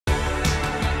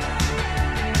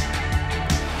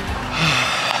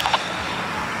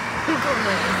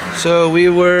So we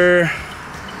were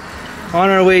on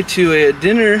our way to a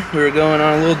dinner. We were going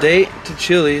on a little date to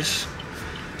Chili's,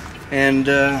 and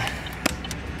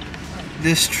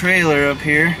this trailer up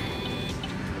here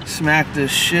smacked the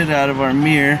shit out of our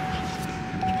mirror,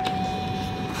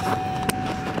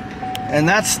 and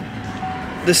that's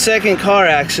the second car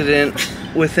accident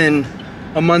within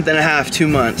a month and a half, 2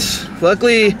 months.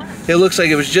 Luckily, it looks like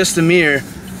it was just the mirror.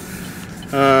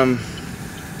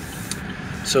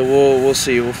 So we'll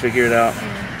see. We'll figure it out.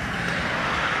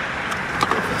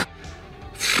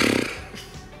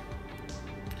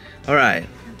 All right.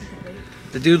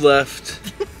 The dude left.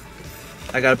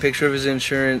 I got a picture of his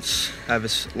insurance. I have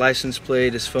his license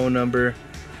plate, his phone number.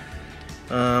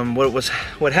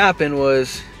 What happened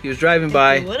was he was driving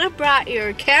by. If you would have brought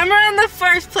your camera in the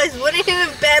first place, wouldn't you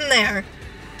have been there?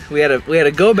 We had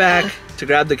to go back to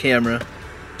grab the camera.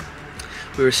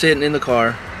 We were sitting in the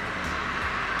car,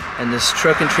 and this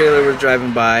truck and trailer was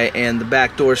driving by, and the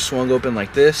back door swung open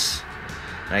like this.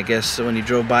 And I guess when he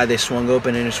drove by, they swung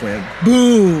open and it just went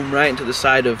boom right into the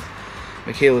side of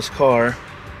Michaela's car.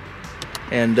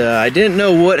 And I didn't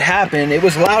know what happened. It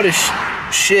was loud as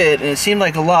shit, and it seemed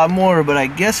like a lot more, but I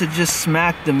guess it just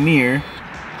smacked the mirror.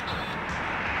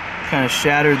 Kind of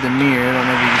shattered the mirror. I don't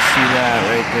know if you can see that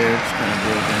right there. It's kind of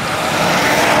broken.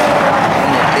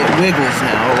 And it wiggles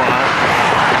now a lot.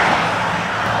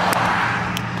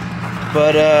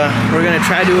 But we're gonna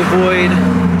try to avoid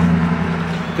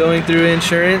going through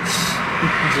insurance.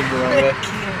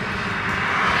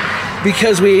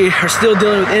 Because we are still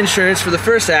dealing with insurance for the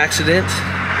first accident.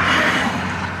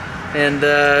 And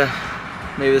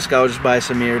maybe this guy will just buy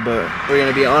some mirror, but we're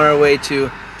gonna be on our way to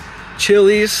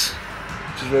Chili's,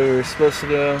 which is where we were supposed to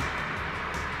go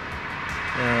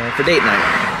for date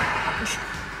night.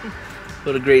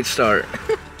 What a great start.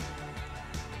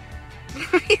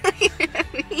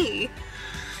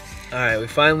 Alright, we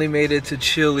finally made it to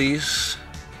Chili's.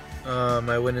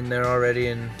 I went in there already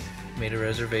and made a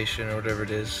reservation or whatever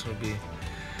it is. It'll be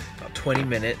about 20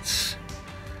 minutes.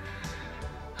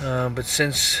 But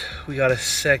since we got a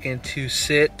second to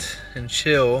sit and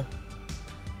chill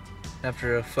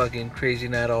after a fucking crazy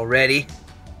night already,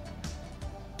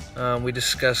 we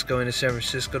discussed going to San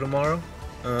Francisco tomorrow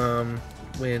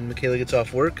when Michaela gets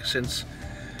off work, since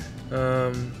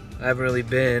I haven't really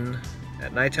been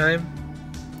at nighttime.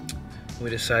 We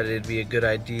decided it'd be a good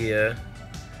idea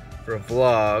for a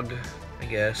vlog, I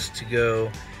guess, to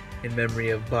go in memory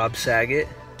of Bob Saget.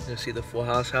 Go see the Full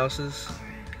House houses.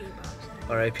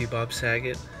 R.I.P. Bob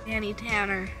Saget. Danny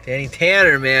Tanner. Danny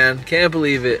Tanner, man. Can't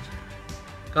believe it.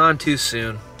 Gone too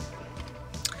soon.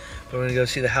 But we're gonna go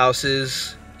see the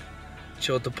houses,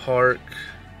 chill at the park,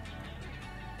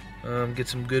 get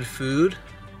some good food,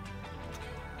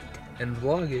 and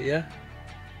vlog it, yeah?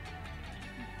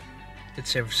 It's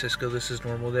San Francisco. This is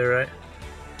normal there, right?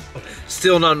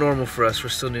 Still not normal for us. We're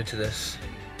still new to this.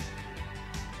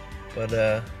 But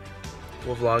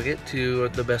we'll vlog it to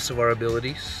the best of our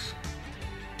abilities.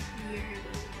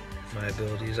 My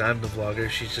abilities. I'm the vlogger.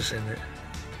 She's just in it.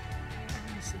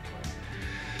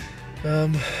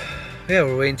 Yeah,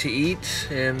 we're waiting to eat,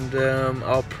 and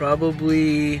I'll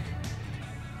probably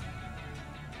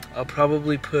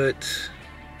put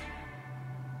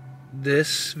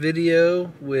this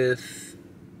video with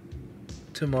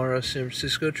tomorrow's San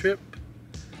Francisco trip,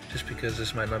 just because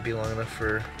this might not be long enough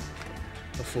for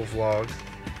a full vlog.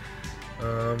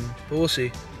 But we'll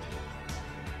see.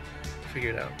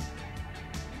 Figure it out.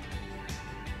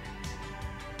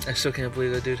 I still can't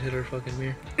believe that dude hit our fucking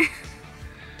mirror.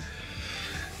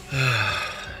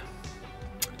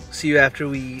 See you after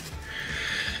we eat.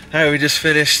 Alright, we just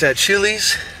finished at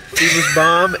Chili's. Food was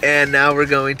bomb, and now we're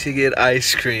going to get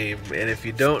ice cream. And if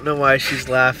you don't know why she's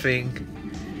laughing,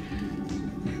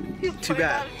 too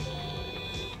bad.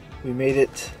 We made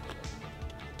it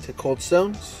to Cold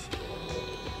Stones.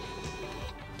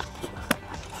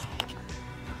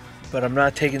 But I'm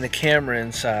not taking the camera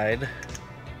inside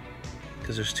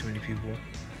because there's too many people.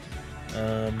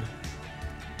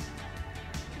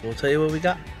 We'll tell you what we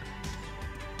got.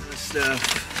 This stuff.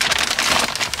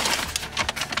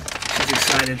 She's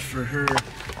excited for her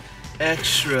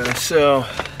extra. So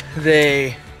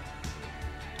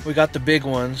we got the big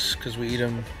ones because we eat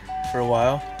them for a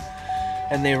while,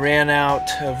 and they ran out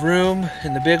of room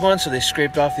in the big one, so they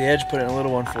scraped off the edge, put in a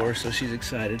little one for her. So she's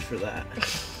excited for that.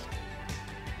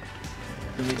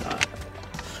 What do we got?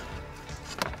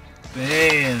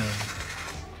 Bam!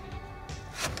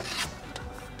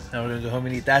 Now we're gonna go home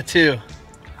and eat that too.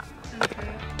 Okay.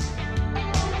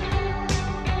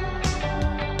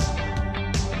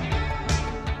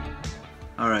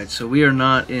 Alright, so we are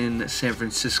not in San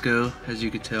Francisco, as you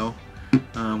could tell.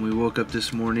 We woke up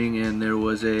this morning and there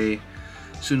was a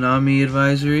tsunami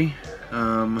advisory.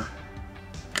 And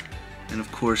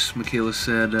of course, Michaela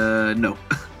said no.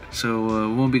 So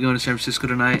we won't be going to San Francisco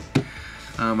tonight.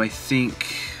 I think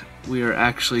we are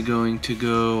actually going to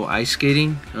go ice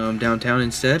skating downtown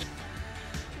instead.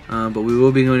 But we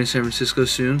will be going to San Francisco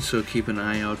soon, so keep an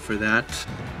eye out for that.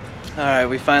 Alright,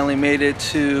 we finally made it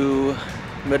to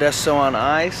Modesto on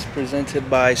Ice, presented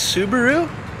by Subaru.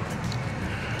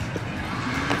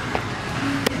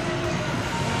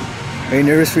 Are you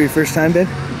nervous for your first time, babe?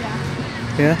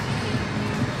 Yeah. Yeah?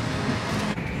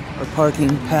 Or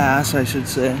parking pass, I should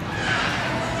say.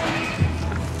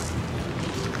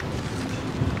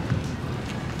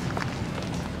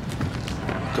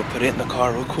 Go put it in the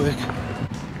car real quick.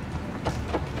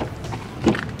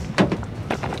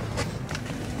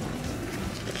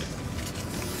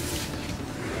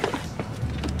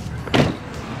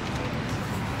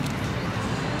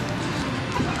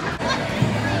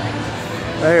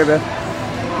 Right here, babe.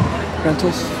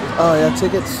 Rentals. Oh yeah,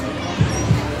 tickets.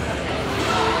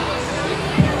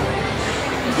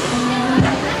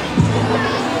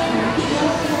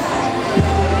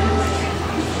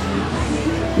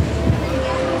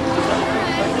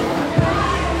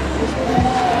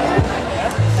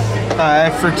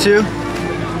 For two. For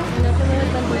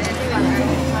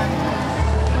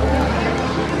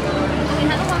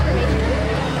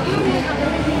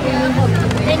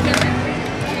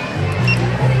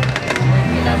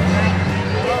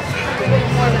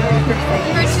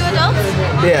 2 adults?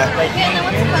 Yeah. Okay, and then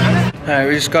what's the phone number? Alright,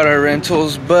 we just got our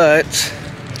rentals, but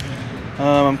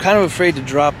I'm kind of afraid to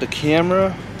drop the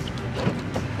camera.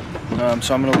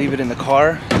 So I'm going to leave it in the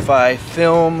car. If I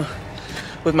film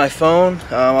with my phone,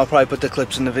 I'll probably put the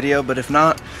clips in the video, but if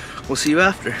not, we'll see you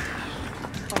after.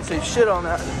 Don't say shit on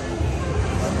that.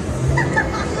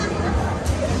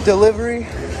 Delivery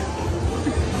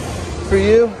for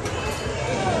you.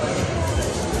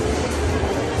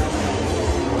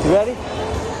 You ready?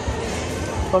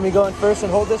 Want me to go in first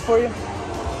and hold this for you?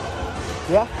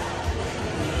 Yeah?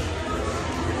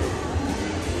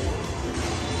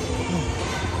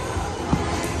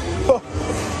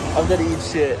 I'm gonna eat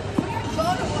shit.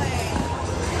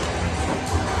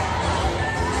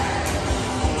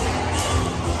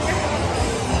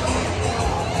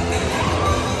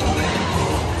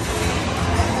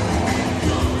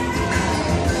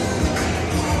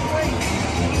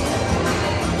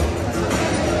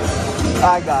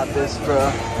 I got this,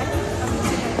 bro.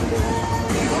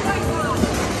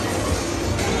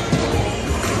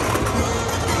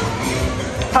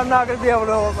 I'm not gonna be able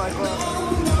to hold my phone.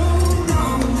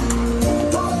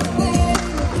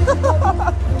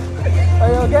 Are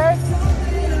you okay?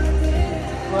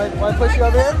 Want to push you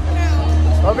over here?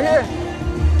 Over here.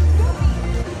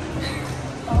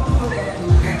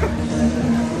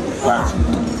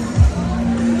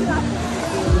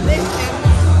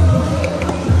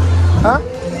 Huh?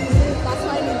 That's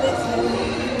why I need this.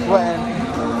 What end?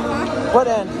 Huh? What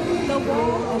end? The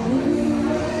wall.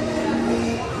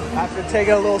 After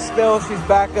taking a little spill, she's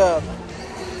back up.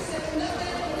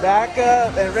 Back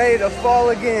up and ready to fall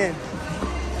again.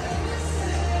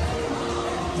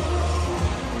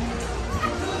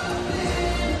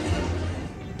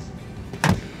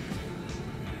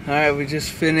 Alright, we just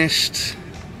finished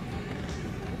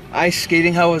ice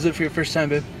skating. How was it for your first time,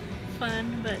 babe?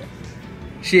 Fun, but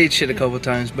She ate shit a couple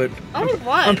times, but only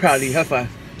once. I'm proud of you. High five.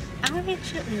 I only ate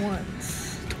shit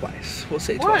once. Twice. We'll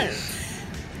say Once. twice.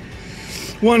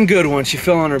 One good one. She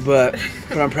fell on her butt,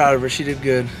 but I'm proud of her. She did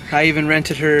good. I even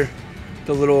rented her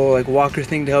the little like walker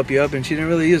thing to help you up, and she didn't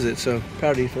really use it, so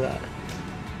proud of you for that.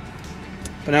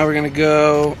 But now we're gonna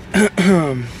go.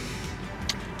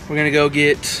 We're gonna go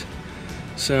get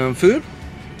some food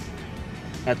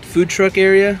at the food truck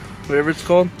area, whatever it's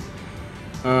called.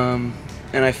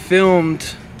 And I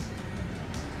filmed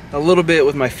a little bit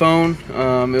with my phone.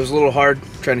 It was a little hard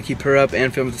trying to keep her up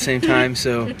and film at the same time.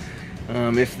 So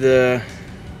if the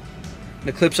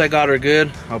clips I got are good,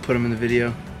 I'll put them in the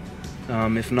video.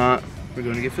 If not, we're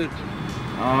going to get food.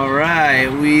 All right,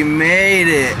 we made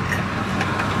it.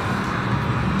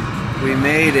 We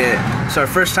made it. It's our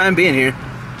first time being here.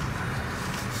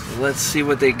 So let's see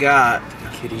what they got.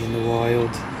 Kitty in the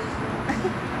wild.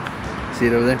 See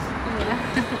it over there?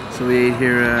 Yeah. So we ate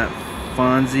here at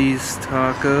Fonzie's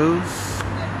Tacos.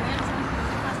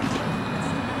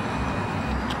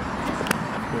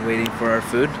 We're waiting for our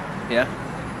food. Yeah?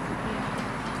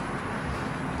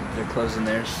 They're closing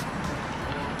theirs.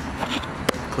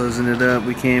 Closing it up.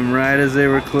 We came right as they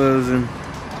were closing.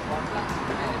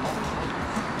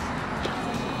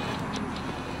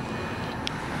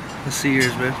 Let's see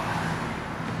yours, babe.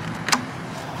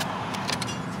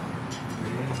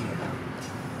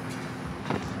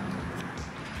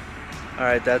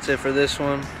 Alright, that's it for this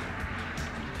one.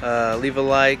 Leave a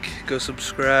like, go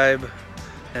subscribe,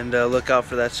 and look out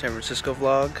for that San Francisco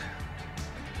vlog.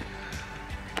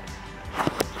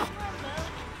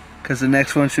 Because the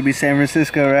next one should be San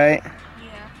Francisco, right?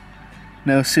 Yeah.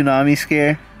 No tsunami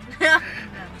scare?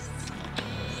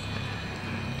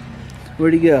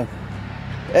 Where'd he go?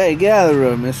 Hey, get out of the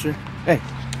road, mister. Hey.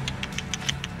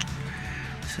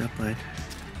 What's up, bud?